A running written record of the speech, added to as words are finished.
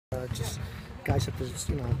just guys have to,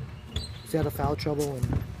 stay out of foul trouble, and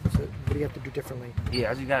so what do you have to do differently?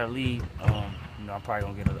 Yeah, I just got to lead. I'm probably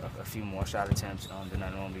going to get a few more shot attempts than I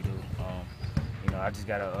normally do. I just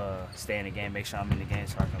got to stay in the game, make sure I'm in the game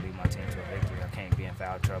so I can lead my team to a victory. I can't be in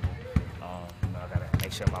foul trouble. I got to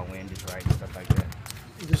make sure my wind is right and stuff like that.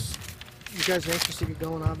 You guys are anxious to get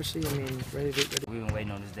going, obviously. Ready. We've been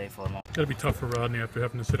waiting on this day for a long time. It's got to be tough for Rodney after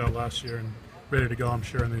having to sit out last year and ready to go, I'm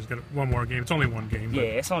sure, and he's got one more game. It's only one game. Yeah,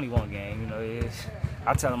 it's only one game.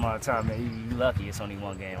 I tell him all the time, man, you lucky it's only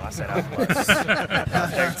one game. I said I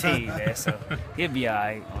was 13, man, so he'll be all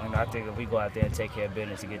right. I think if we go out there and take care of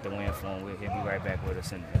business to get the win for him, he'll be right back with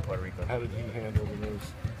us in Puerto Rico. How did he handle the news?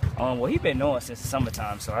 Well, he's been knowing since the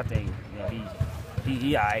summertime, so I think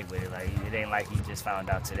he all right with it. Like, it ain't like he just found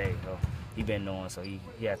out today. So he been knowing, so he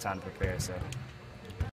had time to prepare himself.